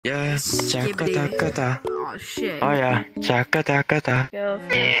Chakata. Oh shit. Oh yeah. Chakata.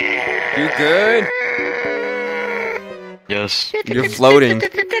 You good? Yes. You're floating.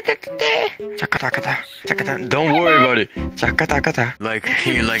 Chakata. Don't worry about it. Chakata. Like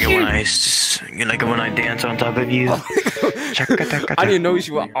you like it when I dance on top of you. Chakata. I didn't know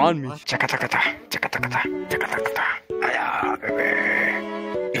you were on me. Chakata. Yeah, baby.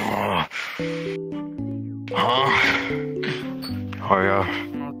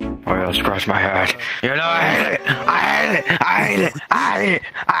 Oh yeah, scratch my head. You know, I hate it.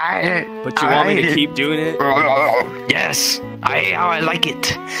 But you want me to keep doing it? Yes, I hate how I like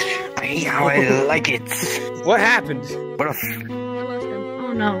it. What happened? What a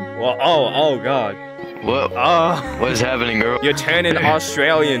Oh no. Well, oh god. what? What is happening, girl? You're turning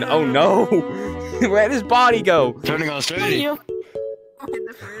Australian. Oh no. Where does body go? Turning Australian. In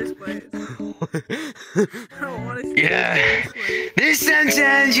the first place. I don't want to see Yeah. This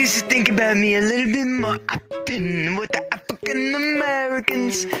sometimes used to think about me a little bit more often with the African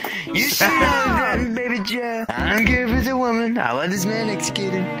Americans. You should know that, baby Joe. I don't care if it's a woman. I want this man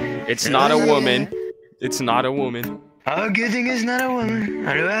executed. It's not a woman. It's not a woman. Oh, good thing it's not a woman.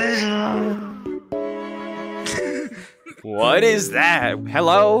 Otherwise, What is that?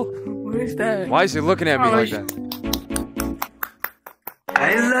 Hello? What is that? Why is he looking at me like that?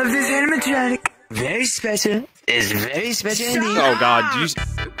 I love this animatronic. Very special. It's very special indeed. Oh god, you...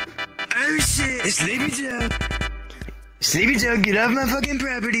 Oh shit, Sleepy Joe. Sleepy Joe, get off my fucking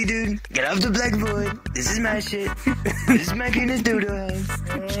property, dude. Get off the blackboard. This is my shit. This is my penis doodle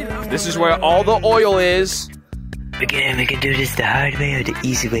house. This is where all the oil is. We can do this the hard way or the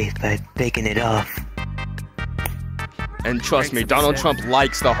easy way by taking it off. And trust me, Donald Trump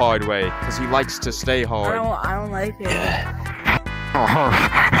likes the hard way, because he likes to stay hard. I don't like it.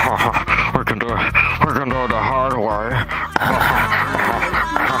 We can do the hard way.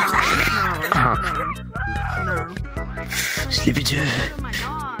 No. Sleepy Joe. Oh my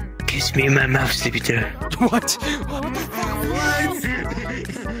god. Kiss me in my mouth, Sleepy Joe. What?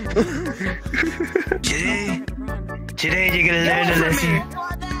 Today you're gonna learn a lesson.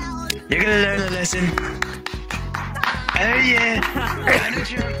 You're gonna learn a lesson. Oh yeah. Donald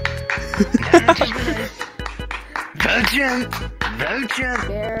Trump. Vote Trump. Vote Trump.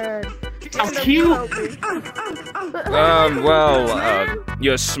 How cute.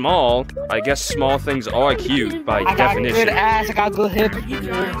 You're small. I guess small things are cute by definition. Good ass, I got good hips.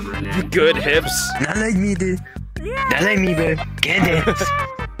 Good hips. Not like me, dude. Not like me, bro. Can't dance.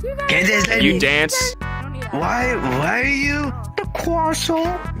 Can't dance like You me. dance? Why are you the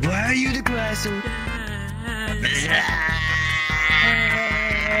croissant? Why are you the croissant? Over here.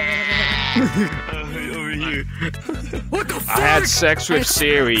 What the fuck? I had sex with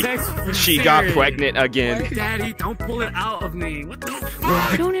Siri. She got pregnant again. Daddy, don't pull it out of me. What the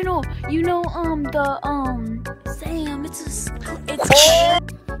fuck? No. You know, Sam, it's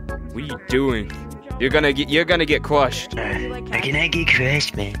What are you doing? You're gonna get crushed. I cannot get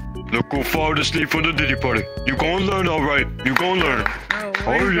crushed, man. Look, go fall asleep for the Diddy party. You gonna learn, alright. You gonna learn.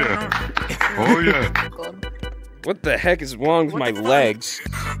 Oh yeah. Oh yeah. What the heck is wrong with my legs?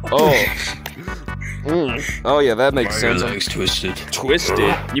 Oh. Oh yeah, that makes sense. Your legs twisted.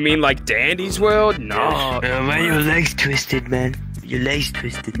 Twisted? You mean like Dandy's World? No. Why are your legs twisted, man? Your legs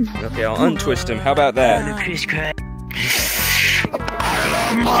twisted. Okay, I'll untwist him. How about that? Chris cry.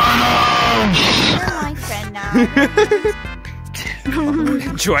 my friend now.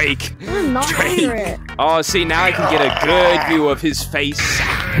 Drake. Drake. Oh, see, now I can get a good view of his face.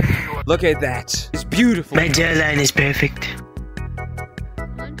 Look at that. It's beautiful. My jawline is perfect.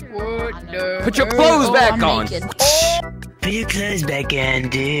 Put your clothes back on. Put your clothes back on,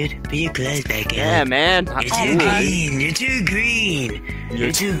 dude. Put your clothes back on. Yeah, man. You're too green. You're too green.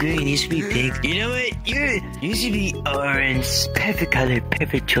 You're too green. You should be pink. You know what? You should be orange. Perfect color.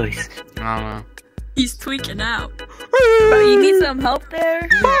 Perfect choice. He's tweaking out. Bro, you need some help there?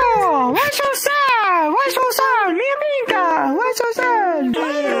 Oh, why so sad? Why so sad? Me and Minka. Why so sad?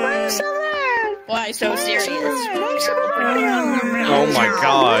 Why so sad? Why so serious? Oh my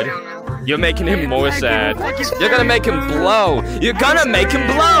god. You're making him more sad. You're gonna make him blow. You're gonna make him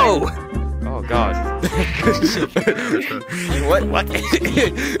blow. Oh god. What? Is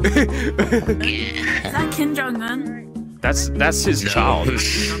that Kim Jong-un? That's his child.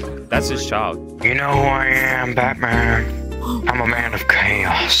 That's his child. You know who I am, Batman. I'm a man of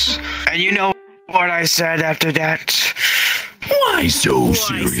chaos. And you know what I said after that? Why so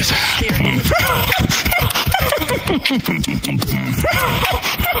serious?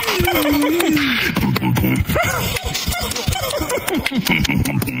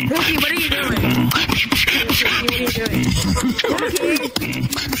 Pookie, what are you doing? Pookie, what are you doing?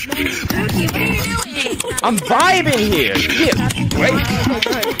 Pookie. I'm vibing here. Here, wait.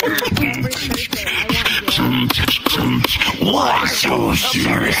 Why so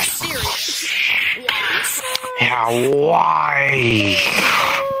serious? Yeah, why?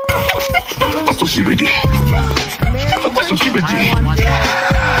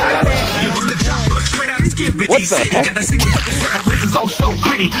 What the heck?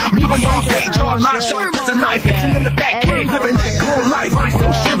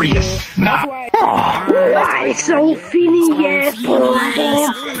 Why so feeling yes,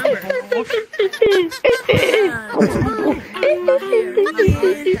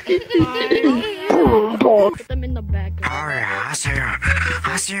 Put them in the bag. Oh yeah, I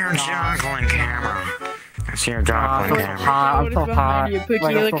see your juggling camera. I see your juggling camera. I'm so hot.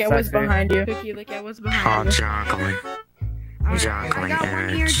 Cookie, look at what's behind you. Cookie, look at what's Oh, behind you. juggling. Juggling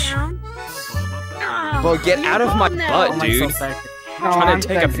image. Bro, get out of my butt, dude. I'm trying to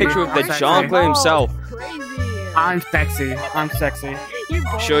take a picture of the jongler himself. I'm sexy. I'm sexy.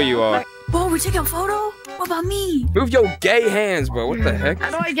 Sure you are. Whoa, we're taking a photo? What about me? Move your gay hands, bro. What the heck? How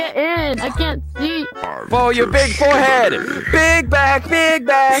do I get in? I can't see. Bro, your big forehead. Big back, big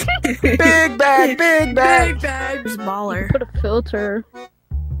back. Big back, big back. Who's baller? Put a filter.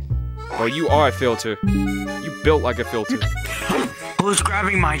 Bro, you are a filter. You built like a filter. Who's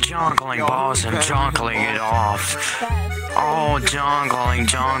grabbing my juggling balls and juggling it off? Oh, juggling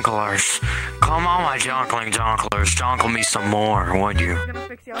jonglers. Come on, my juggling jonglers. Joggle me some more, would you?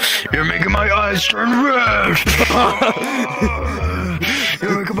 You're making my eyes turn red.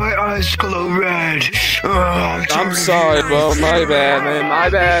 You're making my eyes glow red. I'm sorry, bro. My bad, man. My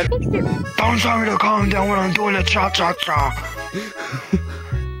bad. Don't tell me to calm down when I'm doing a cha-cha-cha.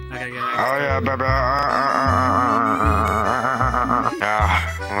 Oh yeah, baby.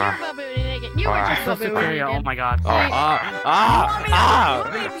 You were just So superior. Oh my god. Oh,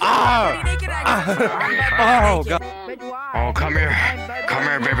 oh, God. Oh, come here,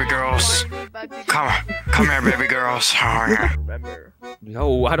 baby girls. Come here, baby girls. Oh yeah.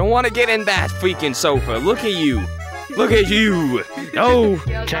 No, I don't want to get in that freaking sofa. Look at you. Look at you. No.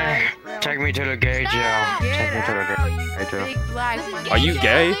 Take me to the gay jail. Take me to the gay jail. Are you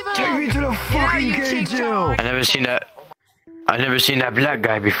gay? Take me to the fucking gay jail. I never seen that black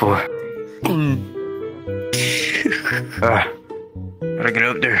guy before. Gotta get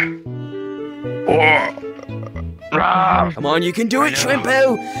up there. Come on, you can do it,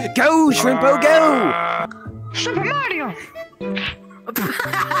 Shrimpo. Go, Shrimpo, go. Super Mario!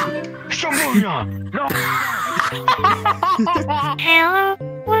 No. Hello,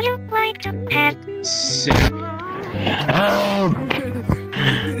 would you like to pet?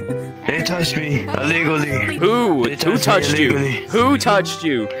 They touched me illegally. Who? They Who touched you? illegally. Who touched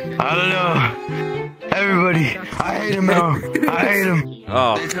you? I don't know. Everybody, I hate him now. I hate him.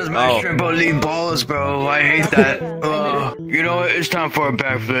 Oh, They touched my shrimp lead balls, bro. I hate that. You know what? It's time for a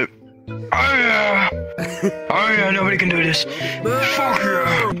backflip. Oh yeah. Oh yeah. Nobody can do this. Fuck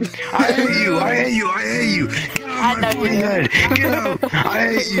yeah. I hate you. I hate you. I hate you. Get out of my fucking head. Get out. I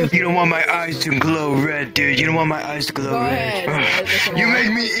hate you. You don't want my eyes to glow red, dude. You don't want my eyes to glow red. You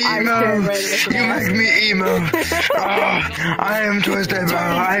make me emo. You make me emo. I am twisted, bro.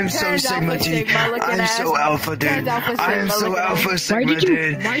 I am so Sigma, dude. I am so alpha, dude. I am so alpha Sigma,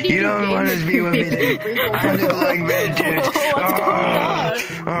 dude. You don't want to be with me, dude. I look like red, dude.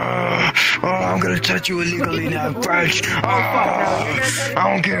 I'm gonna touch you illegally now, Fresh. I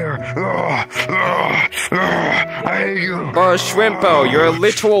don't care. I hate you. Bro, Shrimpo, you're a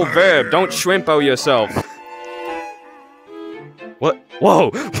literal verb. Don't Shrimpo yourself. What?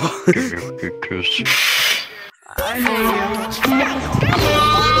 Whoa. Give me a good kiss.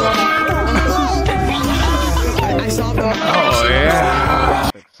 Oh,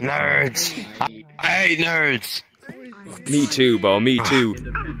 yeah. Nerds. I hate nerds. Me too, bro. Me too.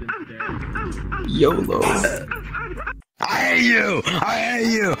 YOLO. I hate you! I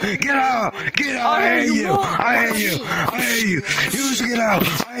hate you! Get out! Get out! I hate you! I hate you! I hate you! You should get out!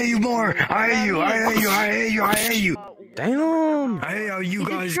 I hate you more! I hate you! I hate you! I hate you! I hate you! Damn. I hate how you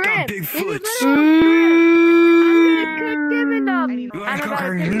guys got big foots! You ain't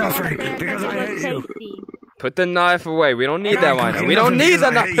cooking nothing because I hate you! Put the knife away. We don't need that right now. We don't need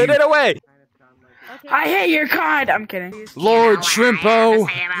the knife. Put it away. I hate your kind. I'm kidding. Lord Shrimpo.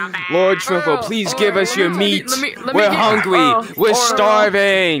 Lord Shrimpo, please give us your meat. We're hungry. We're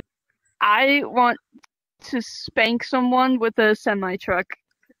starving. I want to spank someone with a semi-truck.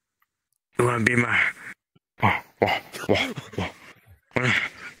 You wanna be my...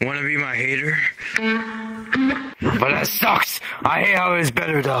 Wanna be my hater? But that sucks! I hate how it's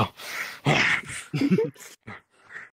better though.